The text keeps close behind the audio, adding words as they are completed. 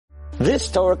This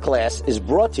Torah class is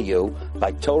brought to you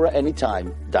by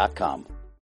TorahAnytime.com.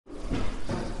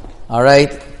 All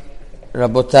right,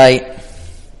 Rabotai,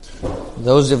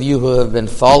 those of you who have been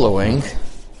following,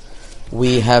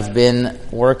 we have been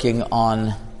working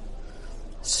on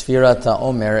Sfirat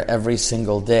HaOmer every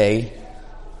single day,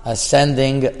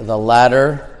 ascending the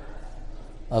ladder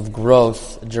of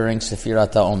growth during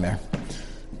Sfirat HaOmer.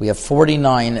 We have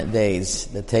 49 days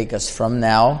that take us from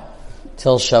now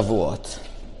till Shavuot.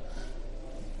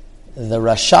 The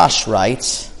Rashash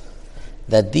writes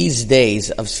that these days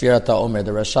of Sfirat HaOmer,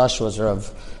 the Rashash was of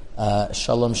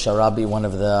Shalom Sharabi, one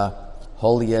of the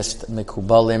holiest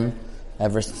Mekubalim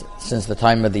ever since the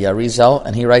time of the Arizal,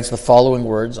 and he writes the following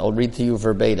words. I'll read to you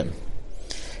verbatim.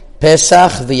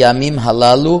 Pesach v'yamim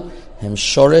halalu hem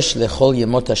shoresh lechol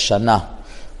yemot hashana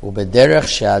ubederech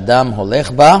she'adam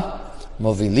holech ba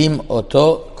movilim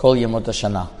oto kol yemot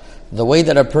hashana. The way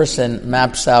that a person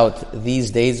maps out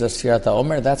these days of Sfirat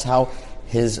HaOmer, that's how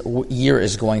his year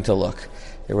is going to look.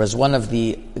 There was one of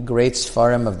the great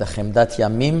Sfarim of the Chemdat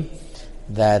Yamim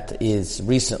that is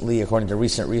recently, according to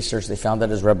recent research, they found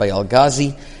that as Rabbi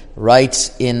Al-Ghazi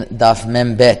writes in Daf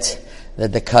Mem Bet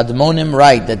that the Kadmonim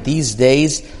write that these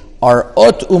days are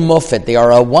ot umofet, they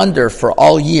are a wonder for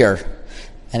all year.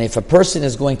 And if a person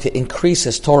is going to increase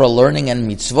his Torah learning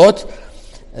and mitzvot,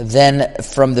 then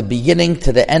from the beginning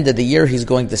to the end of the year, he's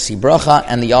going to see bracha,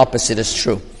 and the opposite is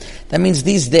true. That means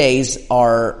these days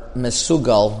are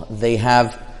mesugal, they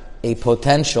have a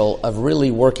potential of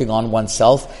really working on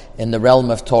oneself in the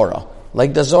realm of Torah.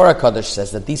 Like the Zohar HaKadosh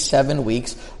says, that these 7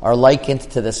 weeks are likened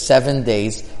to the 7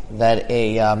 days that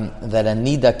a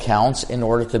nida counts in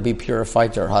order to be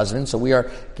purified to her husband. So we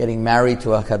are getting married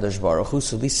to HaKadosh Baruch Hu.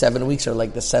 So these 7 weeks are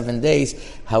like the 7 days,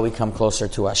 how we come closer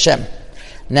to Hashem.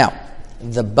 Now,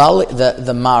 we already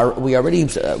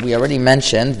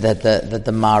mentioned that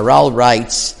the Maharal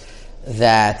writes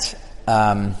that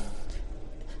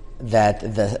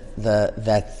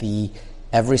the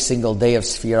every single day of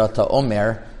Sfirat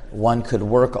HaOmer, one could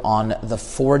work on the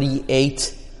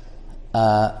 48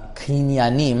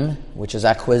 kinyanim, which is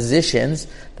acquisitions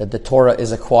that the Torah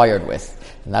is acquired with,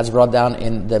 and that's brought down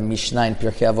in the Mishnah in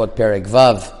Pirkei Avot Perek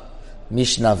Vav,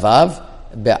 Mishnah Vav.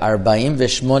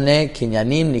 Be-48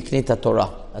 kinyanim niknit HaTorah.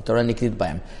 HaTorah niknit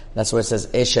b'hem. That's where it says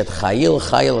Eshet Chayil.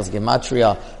 Chayil is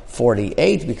Gematria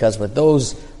 48, because with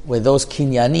those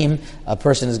kinyanim, a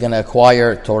person is going to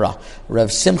acquire Torah. Rav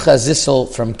Simcha Zissel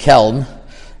from Kelm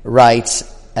writes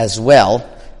as well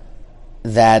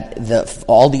that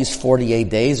all these 48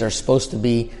 days are supposed to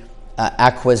be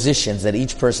acquisitions that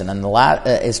each person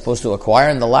is supposed to acquire,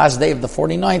 and the last day of the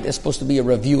 49th is supposed to be a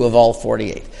review of all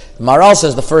 48. Maral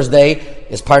says the first day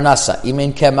is Parnasa,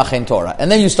 Imin Kemach and Torah,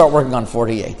 and then you start working on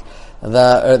 48.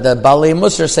 The Balei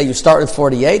Musar say you start with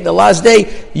 48, the last day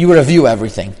you review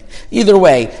everything. Either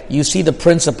way, you see the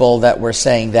principle that we're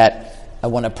saying that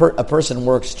when a person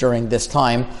works during this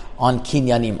time on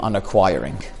kinyanim, on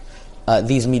acquiring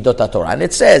these midot HaTorah, and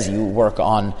it says you work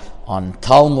on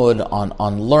Talmud,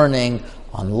 on learning,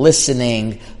 on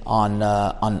listening, on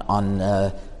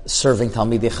serving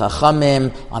Talmidei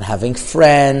Chachamim, on having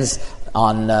friends,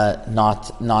 on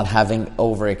not having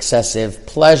over excessive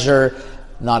pleasure,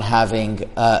 not having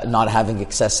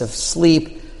excessive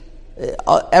sleep.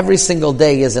 Every single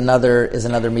day is another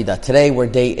midah. Today we're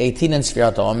day 18 in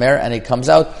Sfirat HaOmer, and it comes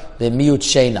out the miut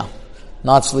sheina,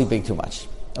 not sleeping too much.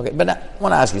 Okay, but I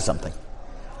want to ask you something.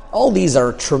 All these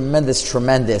are tremendous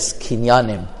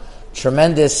kinyanim,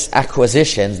 tremendous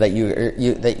acquisitions that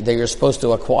you're supposed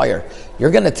to acquire.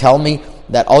 You're going to tell me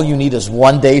that all you need is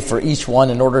 1 day for each one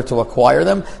in order to acquire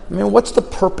them? I mean, what's the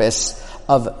purpose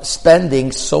of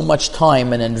spending so much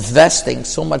time and investing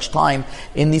so much time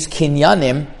in these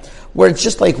kinyanim, where it's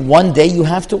just like 1 day you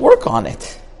have to work on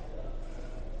it?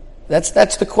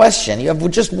 That's the question. You have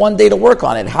just 1 day to work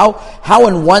on it. How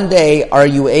in 1 day are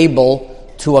you able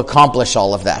to accomplish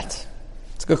all of that?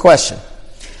 It's a good question.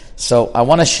 So I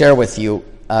want to share with you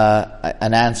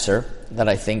an answer that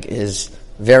I think is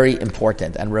very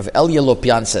important. And Rav Elia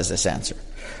Lopian says this answer.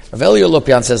 Rav Elia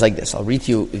Lopian says like this. I'll read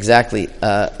to you exactly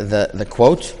the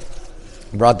quote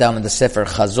brought down in the Sefer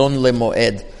Chazon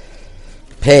LeMoed,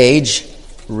 page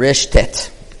Resh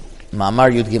Tet,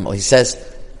 Ma'amar Yud Gimel. He says,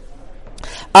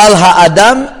 Al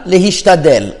ha'adam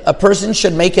lehishtadel. A person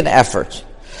should make an effort.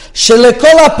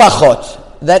 Shelekol ha'pachot.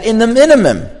 That in the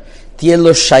minimum, he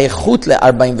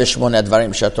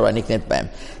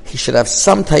should have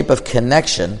some type of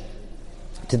connection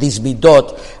to these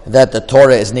midot that the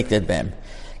Torah is nikned b'hem.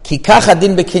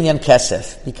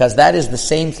 Because that is the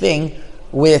same thing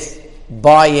with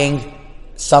buying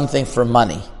something for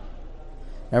money.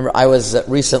 Remember, I was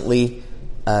recently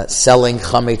selling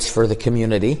chametz for the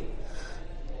community,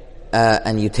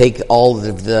 and you take all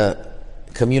of the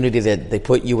community that they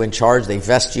put you in charge, they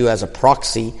vest you as a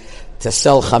proxy to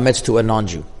sell chametz to a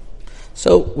non-Jew.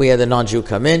 So we had a non-Jew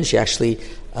come in. She actually,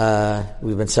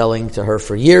 we've been selling to her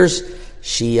for years.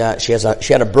 She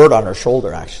had a bird on her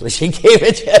shoulder. Actually, she gave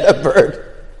it. She had a bird.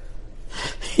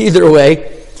 Either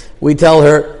way, we tell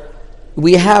her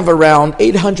we have around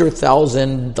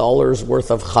 $800,000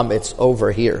 worth of chametz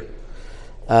over here.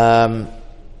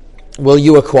 Will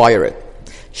you acquire it?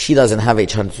 She doesn't have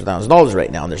 $800,000 right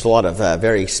now, and there's a lot of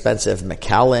very expensive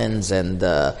Macallans and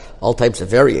all types of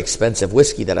very expensive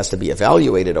whiskey that has to be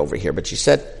evaluated over here. But she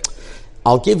said,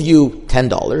 I'll give you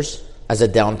 $10 as a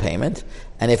down payment,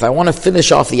 and if I want to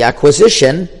finish off the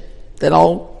acquisition, then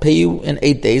I'll pay you in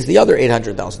 8 days the other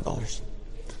 $800,000.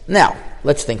 Now,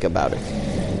 let's think about it.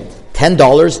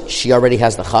 $10, she already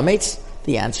has the chametz.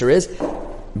 The answer is,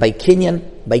 by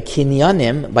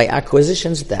kinyanim, by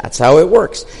acquisitions, that's how it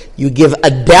works. You give a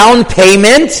down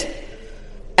payment,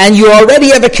 and you already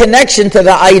have a connection to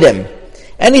the item.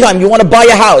 Anytime you want to buy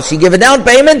a house, you give a down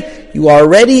payment, you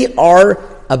already are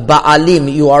a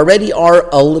ba'alim. You already are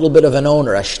a little bit of an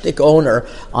owner, a shtick owner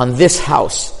on this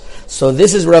house. So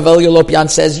this is Rav Elia Lopian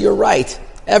says, you're right.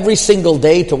 Every single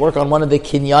day to work on one of the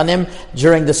kinyanim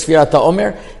during the Sfirat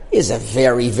HaOmer is a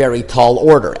very, very tall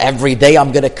order. Every day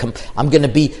I'm going to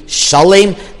be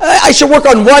shalem. I should work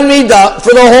on one midah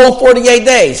for the whole 48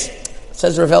 days.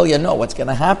 Says Rav Elia, no, what's going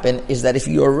to happen is that if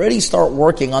you already start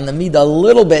working on the midah a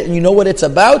little bit and you know what it's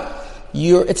about,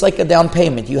 it's like a down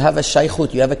payment. You have a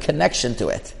shaychut, you have a connection to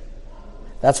it.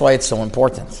 That's why it's so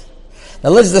important.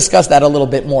 Now let's discuss that a little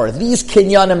bit more. These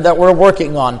kinyanim that we're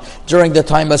working on during the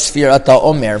time of Sfirat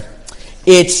HaOmer,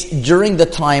 it's during the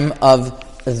time of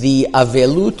the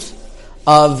avelut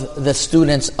of the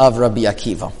students of Rabbi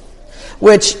Akiva,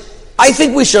 which I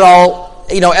think we should all,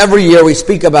 every year we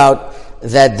speak about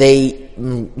that they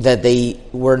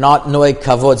were not noeg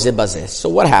kavod ze bazeh. So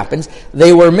what happens?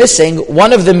 They were missing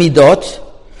one of the midot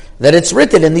that it's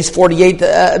written in these 48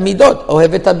 midot,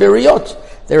 ohevet habiriyot.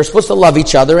 They were supposed to love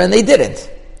each other and they didn't.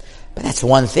 But that's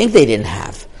one thing they didn't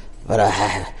have. But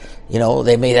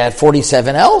they may have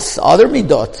 47 else, other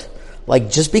midot.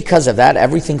 Like, just because of that,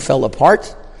 everything fell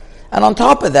apart. And on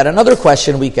top of that, another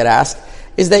question we could ask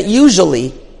is that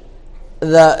usually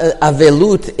the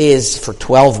avelut is for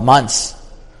 12 months.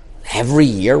 Every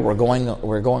year we're going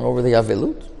over the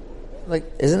avelut. Like,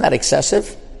 isn't that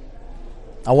excessive?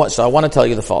 I want to tell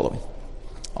you the following.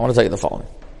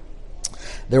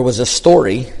 There was a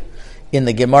story in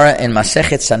the Gemara in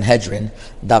Masechet Sanhedrin,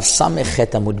 Dav Samech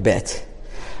Chet Amud Bet,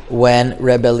 when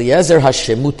Rebbe Eliezer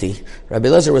Hashemuti, Rebbe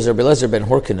Eliezer was Rebbe Eliezer ben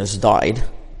Horkinus, died.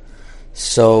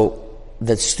 So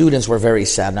the students were very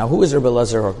sad. Now, who was Rebbe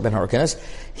Eliezer ben Horkinus?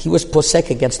 He was posek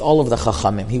against all of the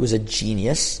chachamim. He was a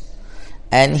genius,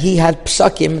 and he had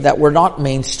psakim that were not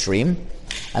mainstream.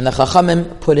 And the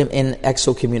chachamim put him in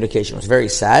excommunication. It was very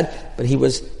sad, but he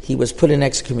was put in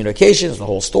excommunication. It's the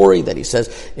whole story that he says,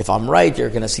 if I'm right, you're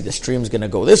going to see the stream's going to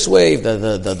go this way,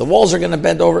 the walls are going to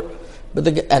bend over. And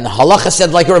the halacha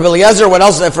said like Rabbi Eliezer. What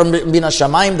else from Bina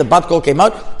Shamayim? The bat kol came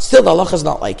out. Still, the halacha is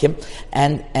not like him,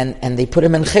 and they put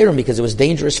him in cherem because it was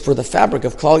dangerous for the fabric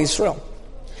of Klal Yisrael.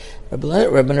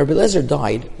 Rabbi Eliezer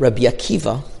died. Rabbi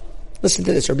Akiva, listen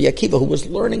to this. Rabbi Akiva, who was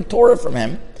learning Torah from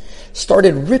him,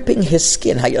 started ripping his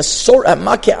skin. He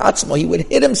would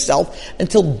hit himself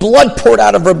until blood poured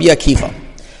out of Rabbi Akiva.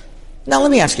 Now, let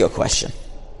me ask you a question.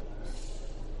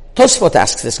 Tosfot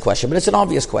asks this question, but it's an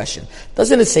obvious question.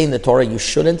 Doesn't it say in the Torah you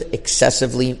shouldn't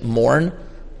excessively mourn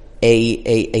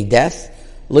a death?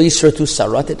 Lo yisratu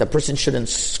saratit, a person shouldn't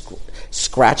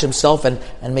scratch himself and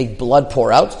make blood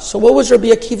pour out. So what was Rabbi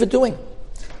Akiva doing?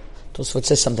 Tosfot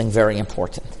says something very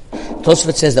important.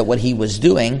 Tosfot says that what he was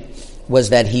doing was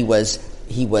that he was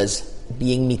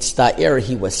being mitzta'ir,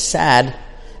 he was sad,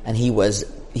 and he was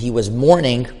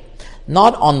mourning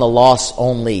not on the loss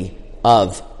only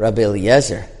of Rabbi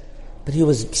Eliezer, but he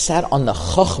was sad on the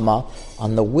chokhmah,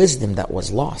 on the wisdom that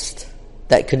was lost,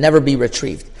 that could never be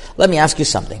retrieved. Let me ask you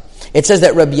something. It says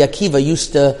that Rabbi Akiva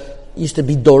used to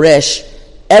be doresh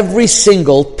every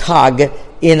single tag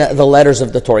in the letters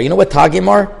of the Torah. You know what tagim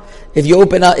are? If you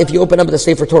open up the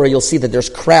Sefer Torah, you'll see that there's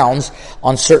crowns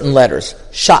on certain letters.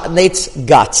 Shatnetz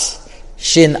Gatz,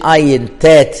 Shin Ayin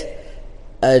Tet,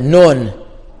 Nun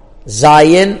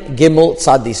Zayin Gimel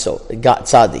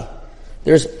Tzadi.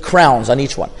 There's crowns on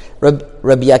each one.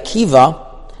 Rabbi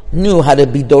Akiva knew how to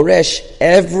be doresh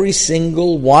every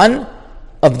single one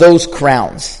of those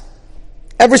crowns.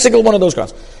 Every single one of those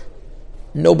crowns.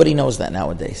 Nobody knows that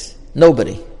nowadays.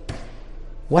 Nobody.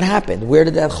 What happened? Where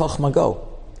did that chokhmah go?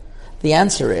 The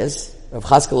answer is Rav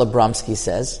Chaskel Abramsky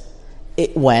says,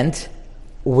 it went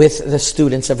with the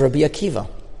students of Rabbi Akiva.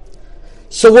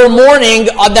 So we're mourning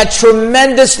on that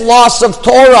tremendous loss of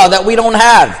Torah that we don't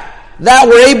have. That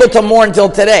we're able to mourn till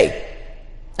today.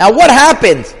 Now what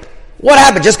happened? What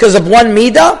happened? Just because of one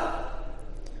midah?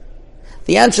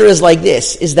 The answer is like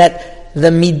this, is that the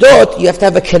midot you have to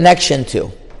have a connection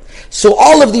to. So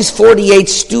all of these 48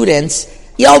 students,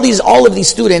 all of these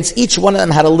students, each one of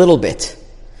them had a little bit.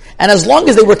 And as long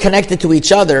as they were connected to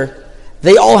each other,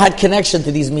 they all had connection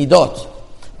to these midot.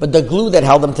 But the glue that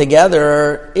held them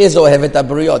together is ohevet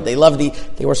habriot.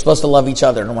 They were supposed to love each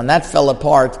other. And when that fell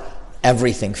apart,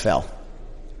 everything fell.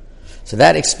 So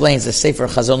that explains the Sefer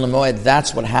Chazon L'Moed.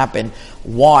 That's what happened.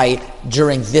 Why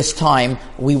during this time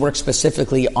we work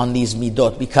specifically on these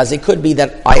midot. Because it could be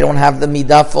that I don't have the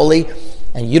midah fully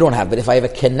and you don't have. But if I have a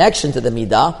connection to the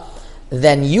midah,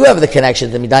 then you have the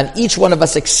connection to the midah, and each one of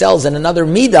us excels in another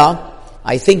midah.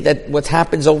 I think that what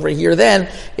happens over here then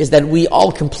is that we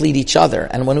all complete each other,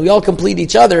 and when we all complete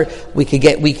each other, we could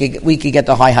get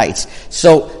to high heights.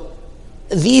 So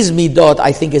these midot,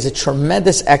 I think, is a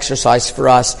tremendous exercise for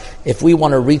us if we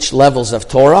want to reach levels of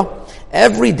Torah.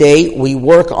 Every day we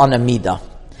work on a midah,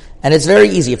 and it's very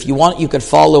easy. If you want, you could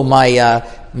follow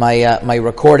my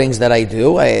recordings that I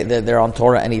do. They're on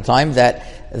Torah Anytime.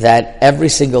 That every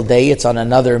single day it's on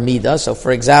another midah. So,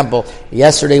 for example,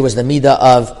 yesterday was the midah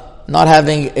of not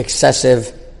having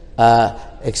excessive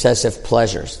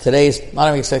pleasures. Today's not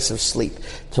having excessive sleep.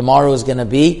 Tomorrow is going to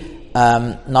be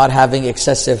not having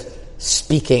excessive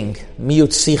speaking,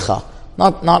 miyut sicha,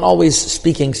 not always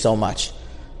speaking so much,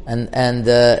 and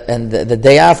the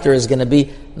day after is going to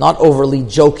be not overly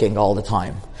joking all the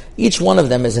time. Each one of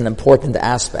them is an important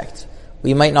aspect.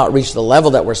 We might not reach the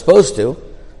level that we're supposed to,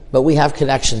 but we have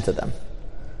connection to them.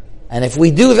 And if we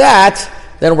do that,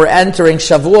 then we're entering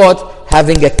Shavuot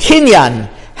having a kinyan,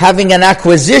 having an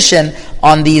acquisition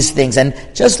on these things. And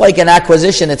just like an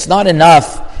acquisition, it's not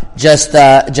enough just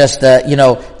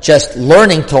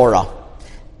learning Torah.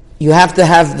 You have to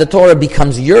have the Torah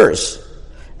becomes yours.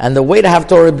 And the way to have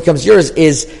Torah becomes yours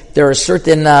is there are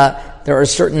certain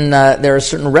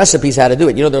recipes how to do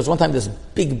it. There was one time this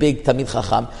big Talmid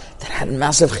Chacham that had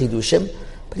massive chidushim,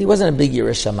 but he wasn't a big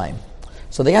Yiras Shamayim.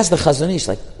 So they asked the Chazon Ish,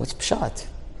 like, what's pshat?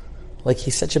 Like,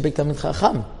 he's such a big Talmid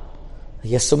Chacham.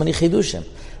 He has so many chidushim.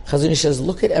 Chazon Ish says,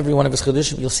 look at every one of his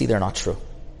chidushim, you'll see they're not true.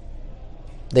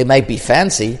 They might be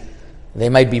fancy, they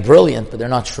might be brilliant, but they're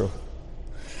not true.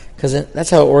 Because that's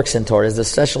how it works in Torah. There's a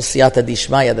special siyata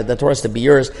dishmaya that the Torah is to be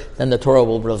yours, then the Torah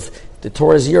the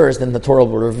Torah is yours, then the Torah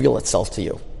will reveal itself to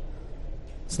you.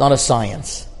 It's not a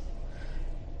science.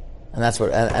 And that's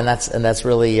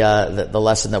really the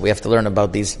lesson that we have to learn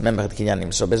about these memchet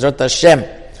kinyanim. So Bezrat Hashem,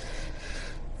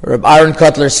 Reb Aaron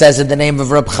Kotler says in the name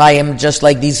of Reb Chaim, just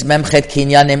like these memchet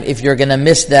kinyanim, if you're going to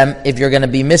miss them, if you're going to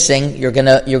be missing, you're going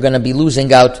to be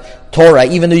losing out Torah.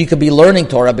 Even though you could be learning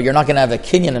Torah, but you're not going to have a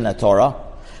kinyan in a Torah.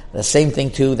 The same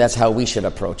thing too. That's how we should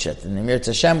approach it. And Emir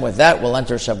Hashem, with that, we'll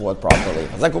enter Shavuot properly.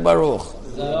 Chazaku Baruch.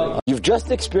 You've just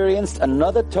experienced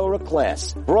another Torah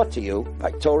class brought to you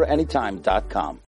by TorahAnytime.com.